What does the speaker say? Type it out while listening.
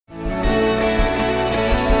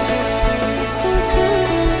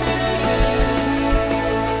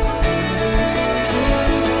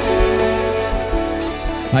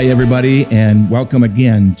Hi, everybody, and welcome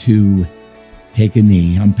again to Take a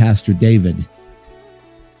Knee. I'm Pastor David.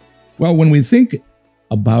 Well, when we think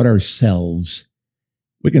about ourselves,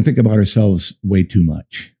 we can think about ourselves way too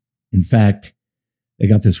much. In fact, they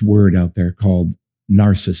got this word out there called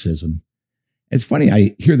narcissism. It's funny,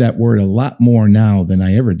 I hear that word a lot more now than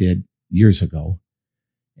I ever did years ago.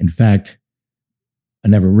 In fact, I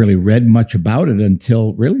never really read much about it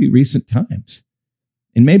until really recent times.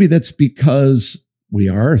 And maybe that's because we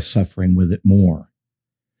are suffering with it more.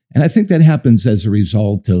 And I think that happens as a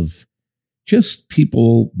result of just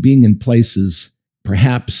people being in places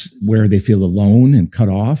perhaps where they feel alone and cut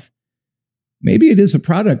off. Maybe it is a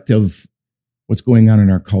product of what's going on in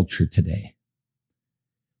our culture today.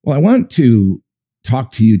 Well, I want to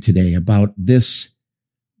talk to you today about this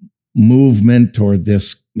movement, or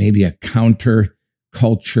this maybe a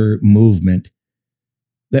counter-culture movement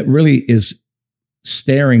that really is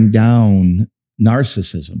staring down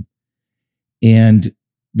narcissism and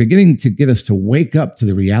beginning to get us to wake up to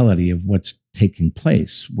the reality of what's taking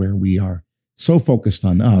place, where we are so focused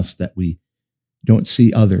on us that we don't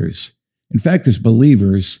see others. In fact, as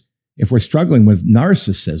believers, if we're struggling with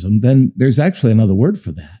narcissism, then there's actually another word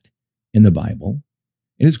for that in the Bible.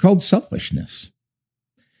 It is called selfishness.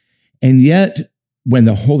 And yet, when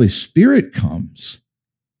the Holy Spirit comes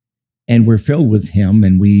and we're filled with Him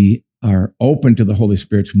and we are open to the Holy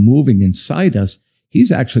Spirit's moving inside us,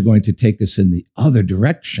 He's actually going to take us in the other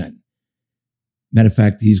direction. Matter of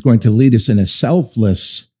fact, He's going to lead us in a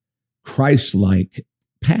selfless, Christ-like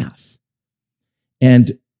path.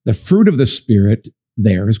 And the fruit of the Spirit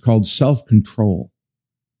there is called self-control.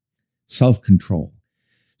 Self-control.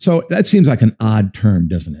 So that seems like an odd term,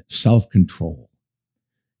 doesn't it? Self-control.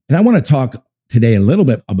 And I want to talk today a little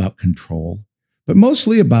bit about control, but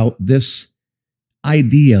mostly about this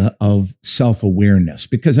idea of self-awareness,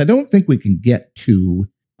 because I don't think we can get to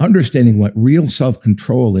understanding what real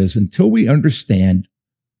self-control is until we understand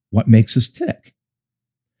what makes us tick.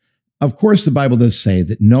 Of course, the Bible does say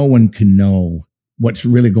that no one can know what's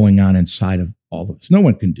really going on inside of all of us. No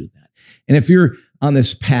one can do that. And if you're on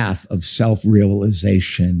this path of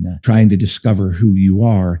self-realization, trying to discover who you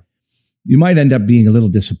are, you might end up being a little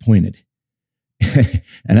disappointed.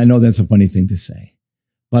 And I know that's a funny thing to say.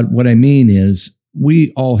 But what I mean is,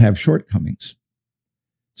 we all have shortcomings.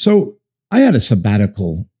 So I had a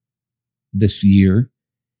sabbatical this year,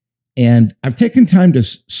 and I've taken time to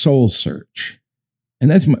soul search.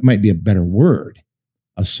 And that might be a better word,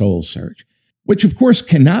 a soul search, which of course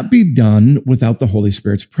cannot be done without the Holy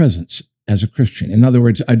Spirit's presence as a Christian. In other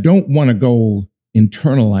words, I don't want to go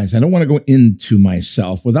internalize. I don't want to go into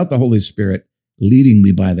myself without the Holy Spirit leading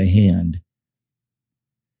me by the hand.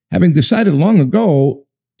 Having decided long ago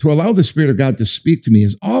to allow the Spirit of God to speak to me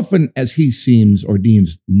as often as He seems or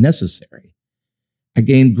deems necessary, I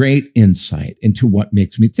gain great insight into what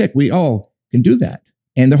makes me tick. We all can do that.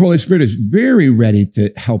 And the Holy Spirit is very ready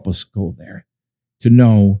to help us go there, to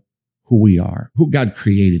know who we are, who God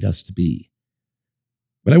created us to be.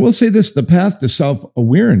 But I will say this, the path to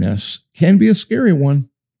self-awareness can be a scary one.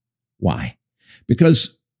 Why?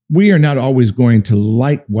 Because we are not always going to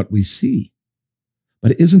like what we see.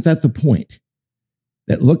 But isn't that the point?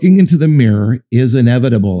 That looking into the mirror is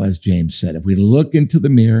inevitable, as James said. If we look into the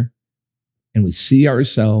mirror and we see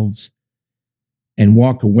ourselves and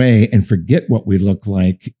walk away and forget what we look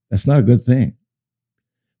like, that's not a good thing.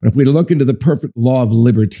 But if we look into the perfect law of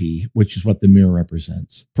liberty, which is what the mirror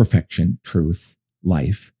represents, perfection, truth,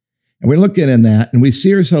 life, and we look in that and we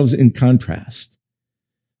see ourselves in contrast,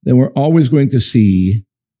 then we're always going to see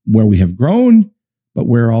where we have grown, but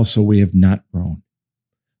where also we have not grown.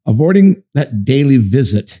 Avoiding that daily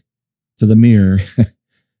visit to the mirror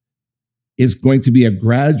is going to be a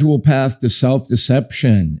gradual path to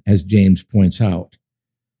self-deception, as James points out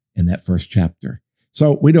in that first chapter.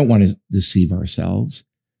 So we don't want to deceive ourselves.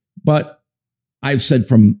 But I've said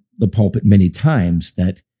from the pulpit many times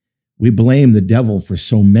that we blame the devil for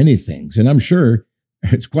so many things. And I'm sure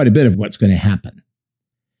it's quite a bit of what's going to happen.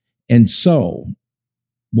 And so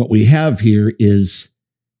what we have here is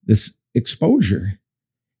this exposure.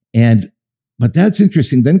 But that's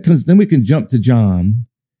interesting. Then we can jump to John,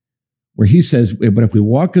 where he says, but if we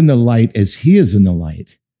walk in the light as He is in the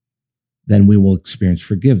light, then we will experience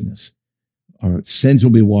forgiveness. Our sins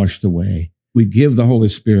will be washed away. We give the Holy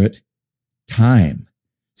Spirit time.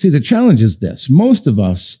 See, the challenge is this. Most of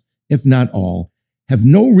us, if not all, have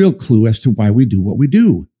no real clue as to why we do what we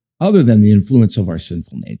do, other than the influence of our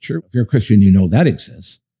sinful nature. If you're a Christian, you know that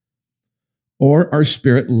exists. Or our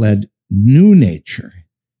Spirit-led new nature.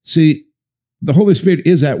 See, the Holy Spirit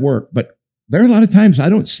is at work, but there are a lot of times I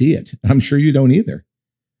don't see it. I'm sure you don't either.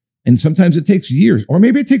 And sometimes it takes years, or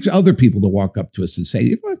maybe it takes other people to walk up to us and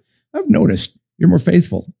say, I've noticed you're more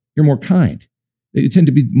faithful, you're more kind, that you tend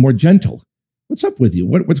to be more gentle. What's up with you?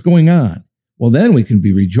 What's going on? Well, then we can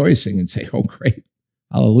be rejoicing and say, oh, great,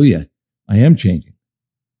 hallelujah, I am changing.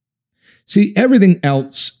 See, everything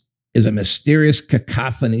else is a mysterious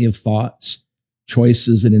cacophony of thoughts,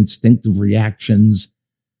 choices, and instinctive reactions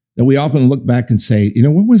that we often look back and say,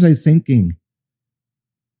 what was I thinking?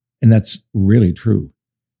 And that's really true.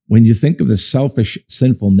 When you think of the selfish,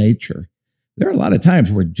 sinful nature, there are a lot of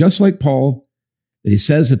times where, just like Paul, that he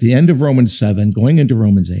says at the end of Romans 7, going into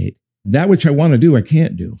Romans 8, that which I want to do, I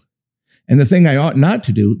can't do. And the thing I ought not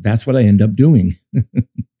to do, that's what I end up doing.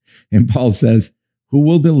 And Paul says, who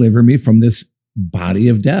will deliver me from this body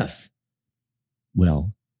of death?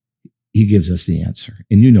 Well, he gives us the answer,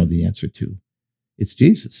 and you know the answer too. It's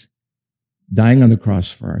Jesus, dying on the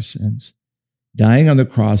cross for our sins, dying on the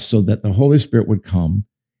cross so that the Holy Spirit would come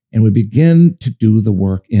and would begin to do the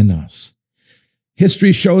work in us.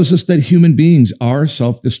 History shows us that human beings are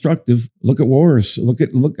self-destructive. Look at wars.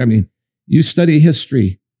 You study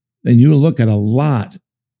history, and you look at a lot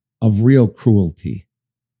of real cruelty.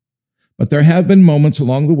 But there have been moments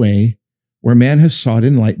along the way where man has sought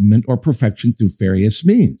enlightenment or perfection through various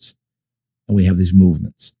means. And we have these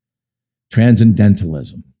movements.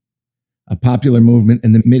 Transcendentalism, a popular movement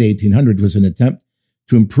in the mid-1800s, was an attempt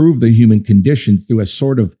to improve the human condition through a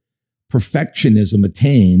sort of perfectionism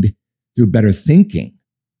attained through better thinking,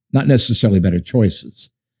 not necessarily better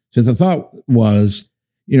choices. So the thought was,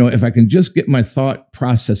 if I can just get my thought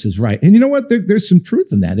processes right. And you know what? There's some truth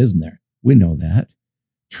in that, isn't there? We know that.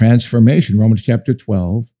 Transformation, Romans chapter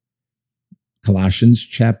 12, Colossians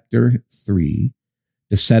chapter 3,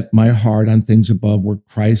 to set my heart on things above where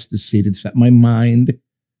Christ is seated, set my mind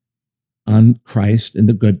on Christ and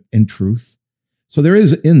the good and truth. So there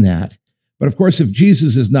is in that. But of course, if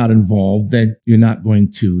Jesus is not involved, then you're not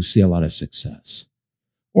going to see a lot of success.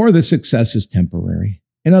 Or the success is temporary.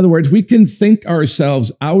 In other words, we can think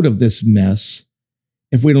ourselves out of this mess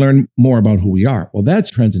if we learn more about who we are. Well,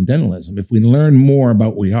 that's transcendentalism. If we learn more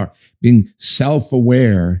about who we are, being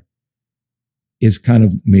self-aware is kind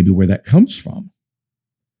of maybe where that comes from.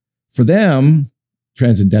 For them,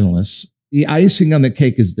 transcendentalists, the icing on the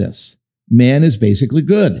cake is this: man is basically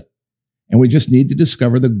good, and we just need to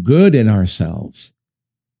discover the good in ourselves.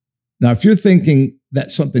 Now, if you're thinking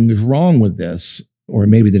that something is wrong with this, or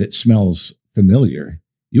maybe that it smells familiar,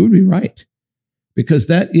 you would be right, because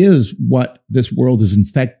that is what this world is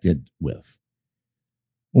infected with.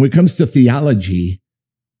 When it comes to theology,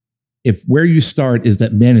 if where you start is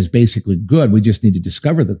that man is basically good, we just need to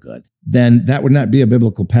discover the good, then that would not be a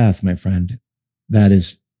biblical path, my friend. That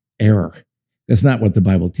is error. That's not what the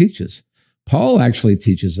Bible teaches. Paul actually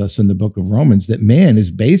teaches us in the book of Romans that man is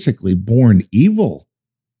basically born evil.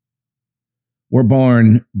 We're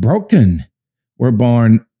born broken. We're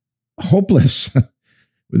born hopeless.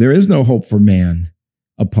 There is no hope for man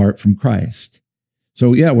apart from Christ.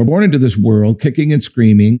 So yeah, we're born into this world kicking and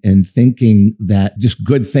screaming and thinking that just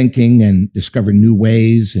good thinking and discovering new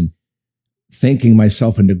ways and thinking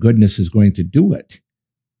myself into goodness is going to do it.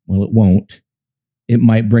 Well, it won't. It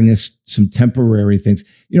might bring us some temporary things.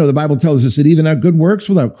 The Bible tells us that even our good works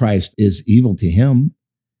without Christ is evil to him.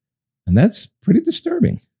 And that's pretty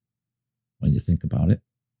disturbing when you think about it.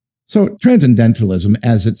 So transcendentalism,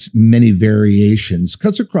 as its many variations,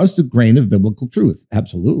 cuts across the grain of biblical truth.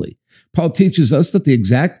 Absolutely. Paul teaches us that the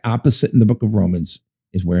exact opposite in the book of Romans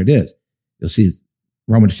is where it is. You'll see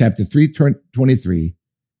Romans chapter 3:23.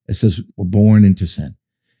 It says, we're born into sin.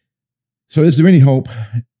 So is there any hope?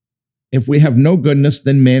 If we have no goodness,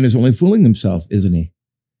 then man is only fooling himself, isn't he?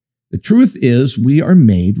 The truth is we are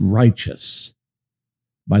made righteous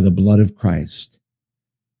by the blood of Christ.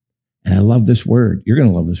 And I love this word. You're going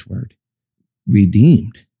to love this word.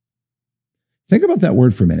 Redeemed. Think about that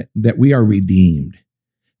word for a minute, that we are redeemed.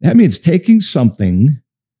 That means taking something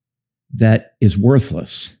that is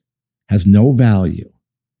worthless, has no value,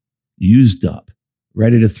 used up,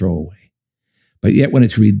 ready to throw away. But yet when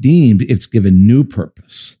it's redeemed, it's given new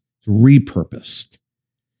purpose. It's repurposed.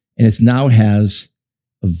 And it now has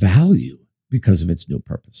a value because of its new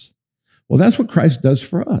purpose. Well, that's what Christ does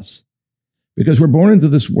for us. Because we're born into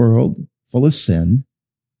this world full of sin,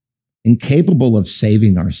 incapable of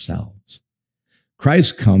saving ourselves.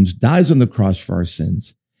 Christ comes, dies on the cross for our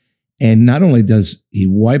sins, and not only does he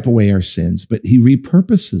wipe away our sins, but he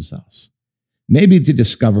repurposes us. Maybe to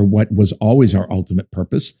discover what was always our ultimate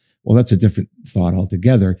purpose. Well, that's a different thought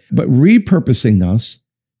altogether. But repurposing us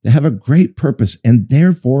to have a great purpose and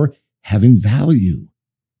therefore having value.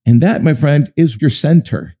 And that, my friend, is your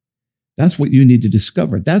center. That's what you need to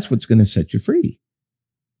discover. That's what's going to set you free.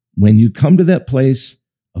 when you come to that place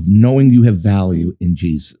of knowing you have value in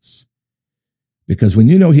Jesus. Because when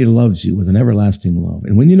you know he loves you with an everlasting love,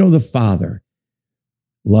 and when you know the Father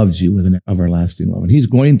loves you with an everlasting love, and he's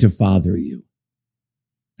going to father you,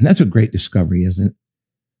 and that's a great discovery, isn't it?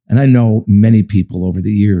 And I know many people over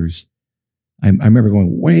the years, I remember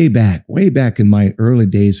going way back in my early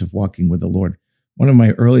days of walking with the Lord. One of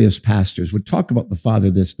my earliest pastors would talk about the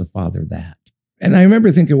Father this, the Father that. And I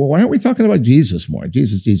remember thinking, well, why aren't we talking about Jesus more?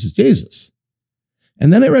 Jesus, Jesus, Jesus.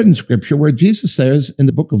 And then I read in Scripture where Jesus says in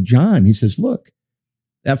the book of John, he says, look,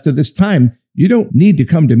 after this time, you don't need to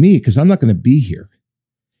come to me because I'm not going to be here.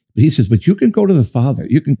 But he says, but you can go to the Father.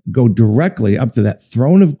 You can go directly up to that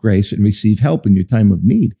throne of grace and receive help in your time of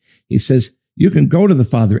need. He says, you can go to the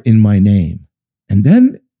Father in my name. And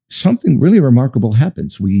then something really remarkable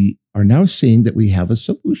happens. We are now seeing that we have a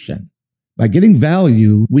solution. By getting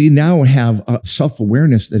value, we now have a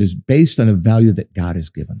self-awareness that is based on a value that God has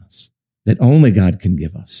given us, that only God can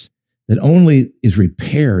give us, that only is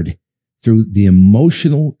repaired through the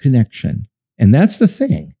emotional connection. And that's the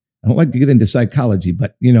thing. I don't like to get into psychology,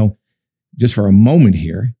 but, just for a moment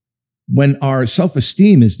here, when our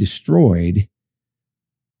self-esteem is destroyed,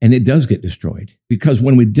 and it does get destroyed, because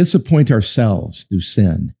when we disappoint ourselves through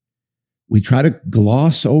sin, we try to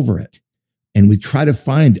gloss over it, and we try to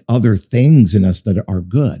find other things in us that are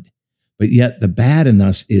good, but yet the bad in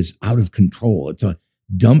us is out of control. It's a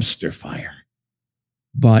dumpster fire.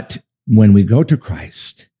 But when we go to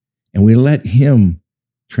Christ and we let him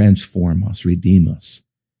transform us, redeem us,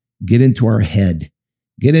 get into our head,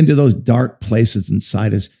 get into those dark places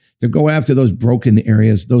inside us, to go after those broken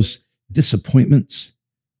areas, those disappointments,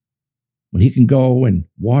 when he can go and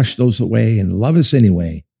wash those away and love us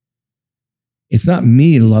anyway, it's not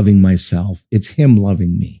me loving myself, it's him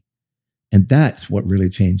loving me. And that's what really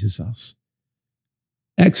changes us.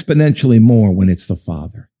 Exponentially more when it's the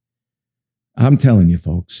Father. I'm telling you,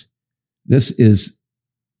 folks, this is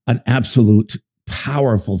an absolute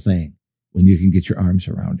powerful thing when you can get your arms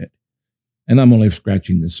around it. And I'm only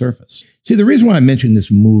scratching the surface. See, the reason why I mention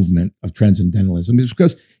this movement of transcendentalism is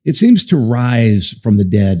because it seems to rise from the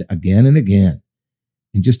dead again and again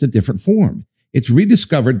in just a different form. It's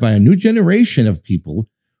rediscovered by a new generation of people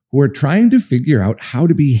who are trying to figure out how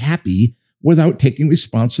to be happy without taking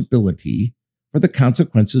responsibility for the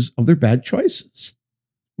consequences of their bad choices.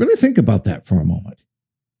 Really think about that for a moment.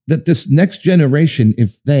 That this next generation,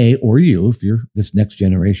 if they or you, if you're this next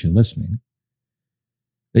generation listening,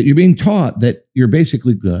 that you're being taught that you're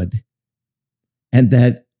basically good and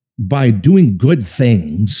that by doing good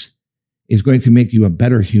things is going to make you a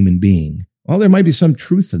better human being. Well, there might be some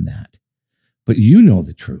truth in that, but you know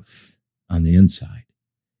the truth on the inside.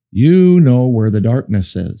 You know where the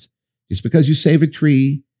darkness is. Just because you save a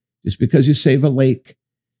tree, just because you save a lake,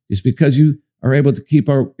 just because you are able to keep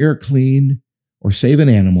our air clean or save an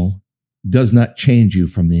animal does not change you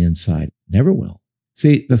from the inside. Never will.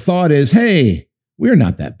 See, the thought is, hey, we're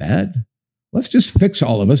not that bad. Let's just fix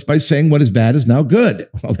all of us by saying what is bad is now good.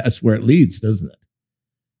 Well, that's where it leads, doesn't it?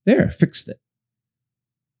 There, fixed it.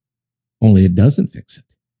 Only it doesn't fix it.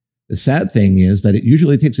 The sad thing is that it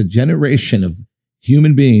usually takes a generation of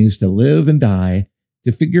human beings to live and die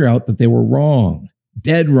to figure out that they were wrong,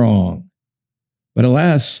 dead wrong. But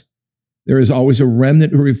alas, there is always a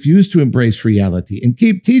remnant who refuse to embrace reality and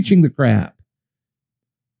keep teaching the crap.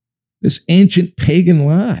 This ancient pagan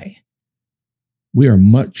lie. We are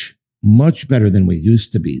much, much better than we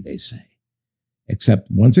used to be, they say. Except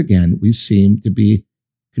once again, we seem to be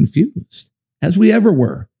confused, as we ever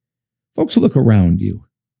were. Folks, look around you.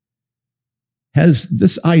 Has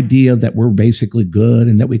this idea that we're basically good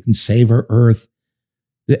and that we can save our earth,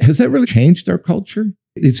 has that really changed our culture?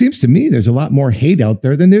 It seems to me there's a lot more hate out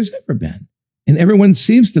there than there's ever been. And everyone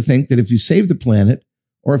seems to think that if you save the planet,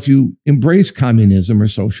 or if you embrace communism or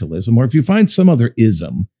socialism, or if you find some other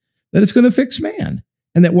ism, that it's going to fix man.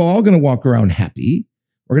 And that we're all going to walk around happy.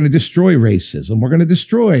 We're going to destroy racism. We're going to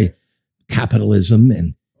destroy capitalism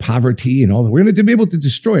and poverty and all that. We're going to be able to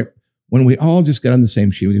destroy it when we all just get on the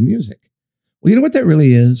same sheet of music. Well, you know what that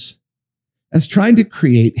really is? That's trying to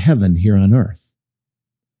create heaven here on earth.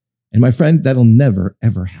 And my friend, that'll never,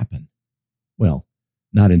 ever happen. Well,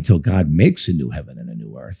 not until God makes a new heaven and a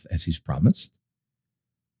new earth, as he's promised.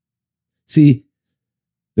 See,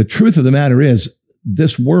 the truth of the matter is,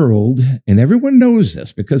 this world, and everyone knows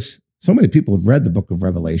this because so many people have read the book of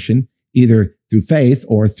Revelation, either through faith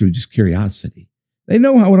or through just curiosity. They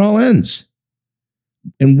know how it all ends.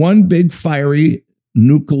 In one big fiery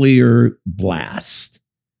nuclear blast.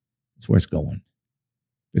 That's where it's going.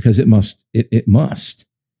 Because it must.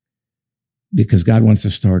 Because God wants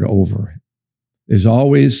to start over. There's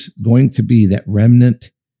always going to be that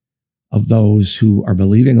remnant of those who are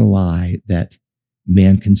believing a lie that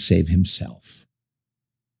man can save himself.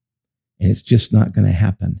 And it's just not going to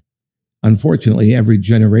happen. Unfortunately, every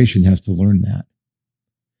generation has to learn that.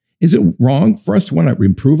 Is it wrong for us to want to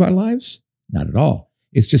improve our lives? Not at all.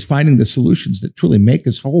 It's just finding the solutions that truly make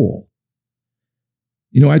us whole.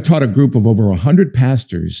 I taught a group of over 100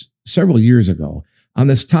 pastors several years ago on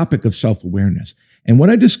this topic of self-awareness. And what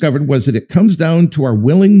I discovered was that it comes down to our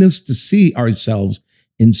willingness to see ourselves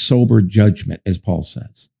in sober judgment, as Paul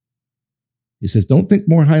says. He says, don't think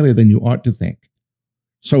more highly than you ought to think.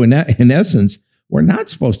 So in essence, we're not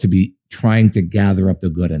supposed to be trying to gather up the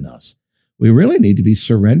good in us. We really need to be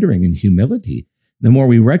surrendering in humility. The more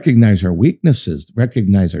we recognize our weaknesses,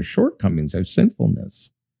 recognize our shortcomings, our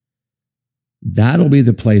sinfulness, that'll be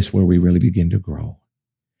the place where we really begin to grow.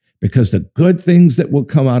 Because the good things that will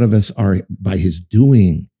come out of us are by his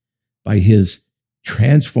doing, by his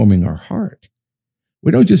transforming our heart.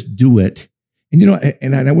 We don't just do it.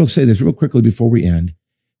 And I will say this real quickly before we end,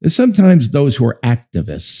 that sometimes those who are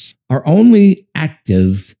activists are only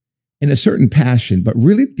active in a certain passion, but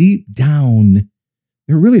really deep down,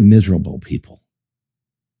 they're really miserable people.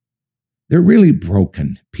 They're really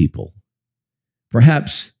broken people.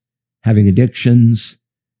 Perhaps having addictions,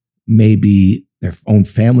 maybe their own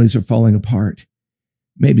families are falling apart.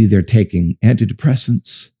 Maybe they're taking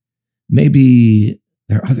antidepressants. Maybe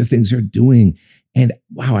there are other things they're doing. And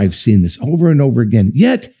wow, I've seen this over and over again.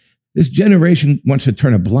 Yet this generation wants to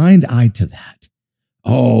turn a blind eye to that.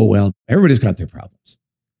 Oh, well, everybody's got their problems.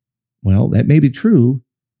 Well, that may be true,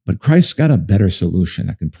 but Christ's got a better solution.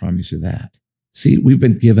 I can promise you that. See, we've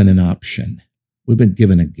been given an option. We've been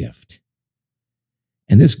given a gift.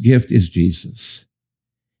 And this gift is Jesus.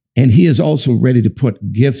 And he is also ready to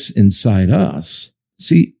put gifts inside us.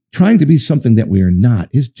 See, trying to be something that we are not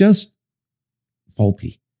is just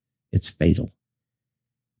faulty. It's fatal.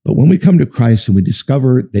 But when we come to Christ and we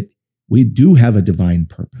discover that we do have a divine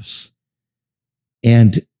purpose,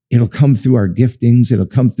 and it'll come through our giftings, it'll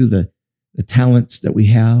come through the talents that we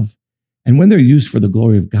have, and when they're used for the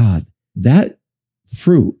glory of God, that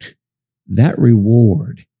fruit, that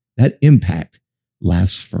reward, that impact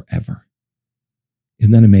lasts forever.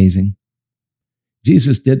 Isn't that amazing?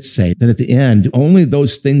 Jesus did say that at the end, only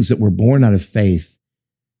those things that were born out of faith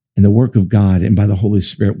and the work of God and by the Holy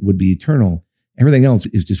Spirit would be eternal. Everything else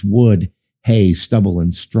is just wood, hay, stubble,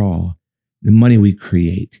 and straw, the money we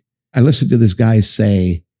create. I listened to this guy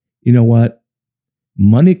say, you know what?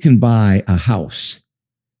 Money can buy a house,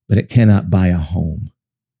 but it cannot buy a home.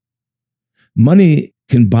 Money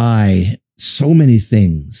can buy so many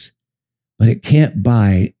things, but it can't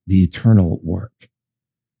buy the eternal work.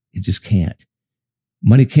 It just can't.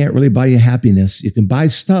 Money can't really buy you happiness. You can buy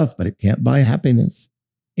stuff, but it can't buy happiness.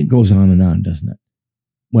 It goes on and on, doesn't it?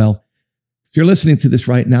 Well, if you're listening to this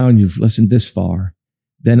right now and you've listened this far,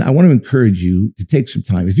 then I want to encourage you to take some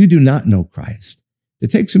time. If you do not know Christ, to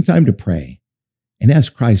take some time to pray and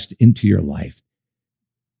ask Christ into your life.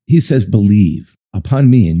 He says, believe upon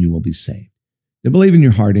me and you will be saved. To believe in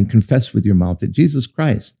your heart and confess with your mouth that Jesus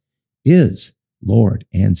Christ is Lord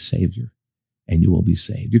and Savior, and you will be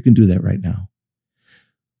saved. You can do that right now.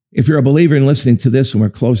 If you're a believer in listening to this and we're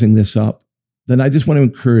closing this up, then I just want to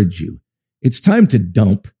encourage you. It's time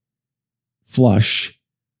to flush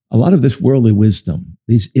a lot of this worldly wisdom,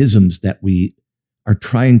 these isms that we are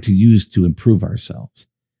trying to use to improve ourselves.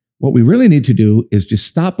 What we really need to do is just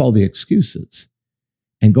stop all the excuses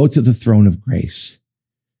and go to the throne of grace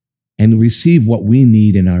and receive what we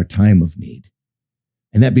need in our time of need.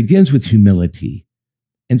 And that begins with humility.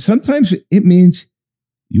 And sometimes it means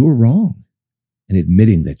you were wrong and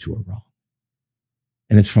admitting that you were wrong.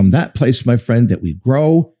 And it's from that place, my friend, that we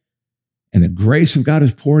grow. And the grace of God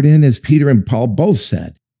is poured in, as Peter and Paul both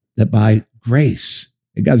said, that by grace,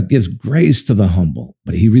 God gives grace to the humble,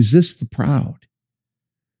 but he resists the proud.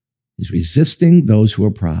 He's resisting those who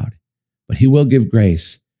are proud, but he will give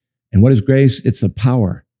grace. And what is grace? It's the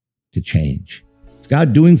power to change. It's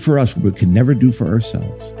God doing for us what we could never do for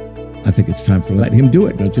ourselves. I think it's time for letting him do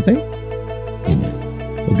it, don't you think?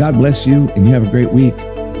 Amen. Well, God bless you, and you have a great week,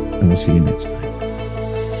 and we'll see you next time.